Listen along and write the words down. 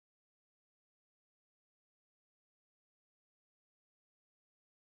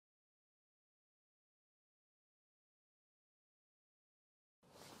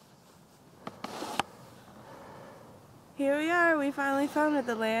Here we are, we finally found it,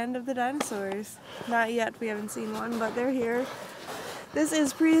 the land of the dinosaurs. Not yet, we haven't seen one, but they're here. This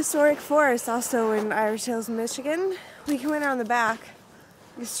is Prehistoric Forest, also in Irish Hills, Michigan. We can went around the back.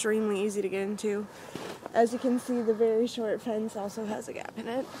 Extremely easy to get into. As you can see, the very short fence also has a gap in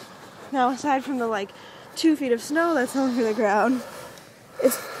it. Now, aside from the 2 feet of snow that's all over the ground,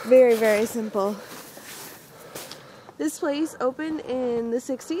 it's very, very simple. This place opened in the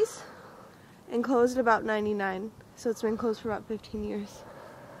 60s and closed about 99. So it's been closed for about 15 years.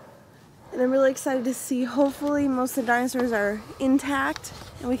 And I'm really excited to see, hopefully most of the dinosaurs are intact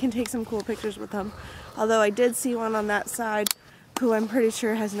and we can take some cool pictures with them. Although I did see one on that side who I'm pretty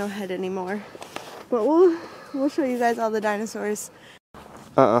sure has no head anymore. But we'll show you guys all the dinosaurs.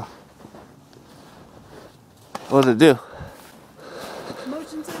 What did it do?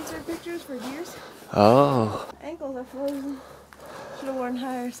 Motion sensor pictures for deers. Oh. Ankles are frozen. Should have worn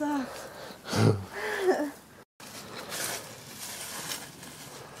higher socks.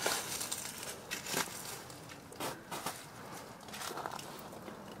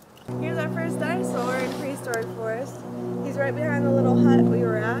 Here's our first dinosaur in Prehistoric Forest. He's right behind the little hut we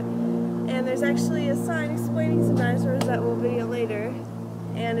were at. And there's actually a sign explaining some dinosaurs that we'll video later.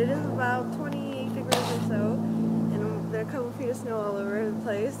 And it is about 28 degrees or so. And there are a couple feet of snow all over the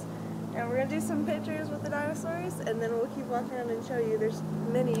place. And we're going to do some pictures with the dinosaurs. And then we'll keep walking around and show you. There's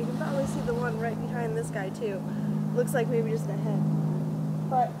many. You can probably see the one right behind this guy too. Looks like maybe just a head.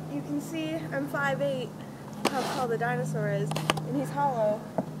 But you can see I'm 5'8", how tall the dinosaur is. And he's hollow.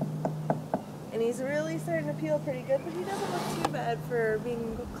 And he's really starting to peel pretty good, but he doesn't look too bad for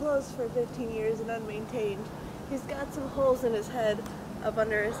being closed for 15 years and unmaintained. He's got some holes in his head up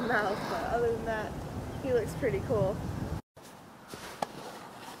under his mouth, but other than that, he looks pretty cool.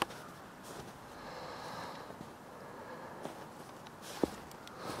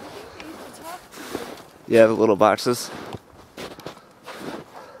 I think they used to talk to you. Yeah, the little boxes.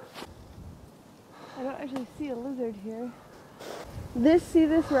 I don't actually see a lizard here. See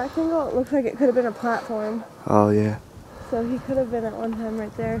this rectangle? It looks like it could have been a platform. Oh, yeah. So he could have been at one time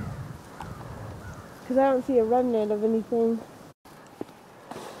right there. Because I don't see a remnant of anything.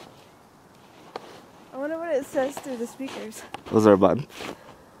 I wonder what it says through the speakers. Those are a button.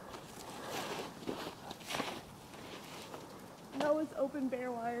 No, it's open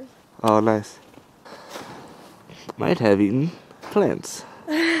bare wires. Oh, nice. Might have eaten plants.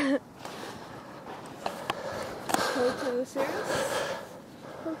 Photoshoot.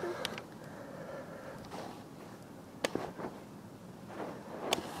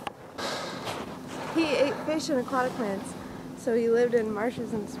 He ate fish and aquatic plants, so he lived in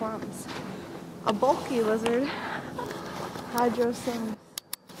marshes and swamps. A bulky lizard, Hydrosaurus.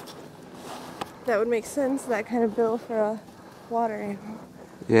 That would make sense, that kind of bill for a water animal.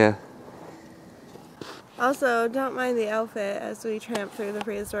 Yeah. Also, don't mind the outfit as we tramp through the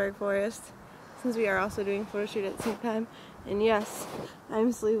prehistoric forest, since we are also doing photo shoot at the same time. And yes,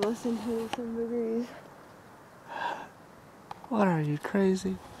 I'm sleeveless in 27 degrees. What are you,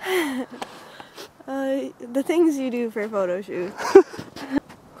 crazy? The things you do for photo shoots.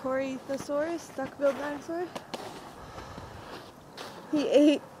 Cortnie, duck-billed dinosaur. He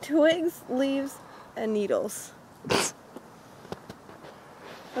ate twigs, leaves, and needles.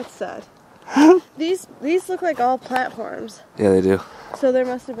 That's sad. These look like all platforms. Yeah, they do. So there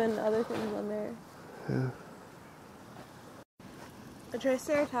must have been other things on there. Yeah. A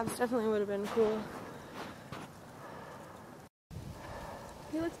Triceratops definitely would have been cool.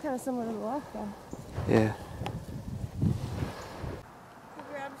 He looks kind of similar to the last guy. Yeah. He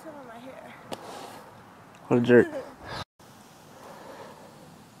grabbed some of my hair. What a jerk.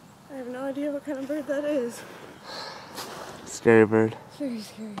 I have no idea what kind of bird that is. Scary bird. Very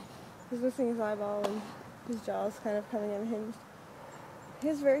scary. He's missing his eyeball and his jaw's kind of coming unhinged. He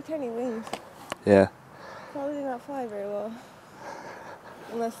has very tiny wings. Yeah. Probably do not fly very well.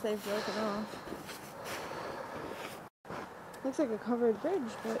 Unless they've broken off. Looks like a covered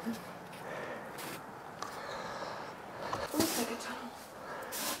bridge, but it looks like a tunnel.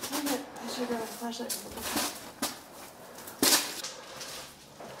 Damn it, I should grab a flashlight.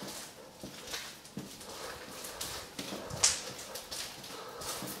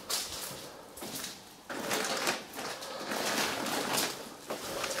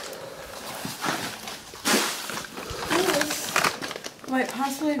 This might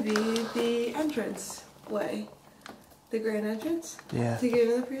possibly be the entrance way. The grand entrance? Yeah. To get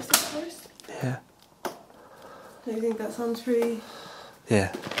into the prehistoric forest? Yeah. Do you think that sounds pretty?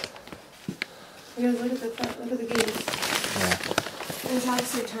 Yeah. You guys look at the front, look at the gates. Yeah. It's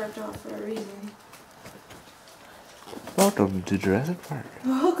obviously tarped off for a reason. Welcome to Jurassic Park.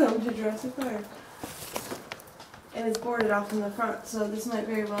 Welcome to Jurassic Park. and it's boarded off in the front, so this might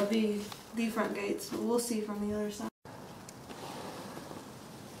very well be the front gates, but we'll see from the other side.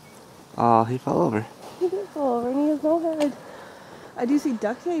 Oh, he fell over. He did fall over and he has no head. I do see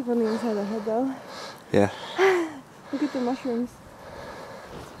duct tape on the inside of the head though. Yeah. Look at the mushrooms.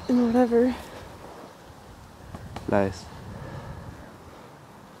 And whatever. Nice.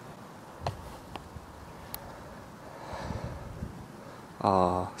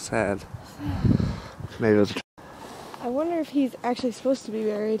 Oh, sad. Maybe it was. I wonder if he's actually supposed to be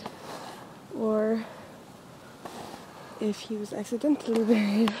buried, or if he was accidentally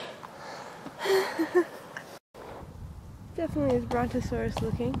buried. Definitely is Brontosaurus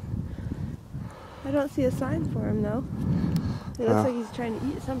looking. I don't see a sign for him though. It looks like he's trying to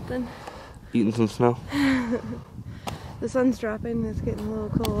eat something. Eating some snow? The sun's dropping, it's getting a little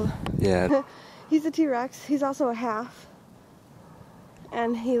cold. Yeah. He's a T-Rex. He's also a half.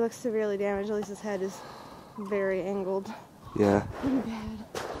 And he looks severely damaged. At least his head is very angled. Yeah. Pretty bad.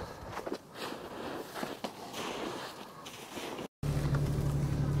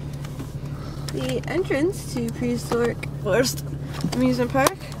 The entrance to Prehistoric Forest Amusement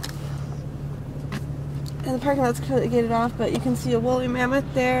Park. And the parking lot's completely gated off, but you can see a woolly mammoth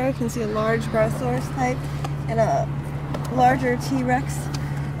there. You can see a large Brontosaurus type and a larger T-Rex.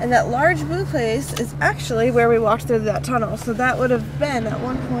 And that large blue place is actually where we walked through that tunnel. So that would have been at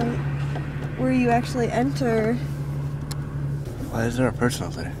one point where you actually enter. Why is there a person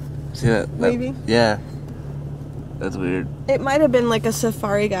up there? See that? Maybe. Yeah. That's weird. It might have been like a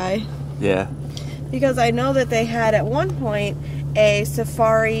safari guy. Yeah. Because I know that they had at one point a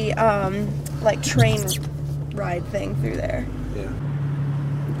safari like train ride thing through there. Yeah.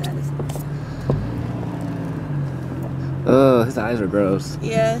 That is awesome. Oh, his eyes are gross.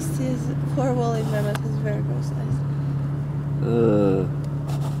 Yes, his poor woolly mammoth has very gross eyes.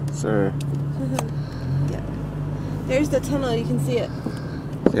 Sir. Yeah. There's the tunnel, you can see it.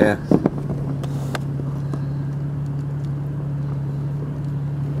 Yeah.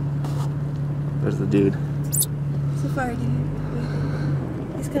 There's the dude. Safari dude.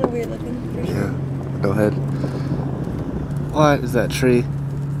 He's kind of weird looking, for sure. Yeah. Go ahead. What is that tree?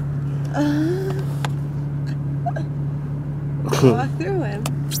 Walk through him.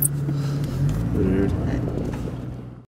 Weird.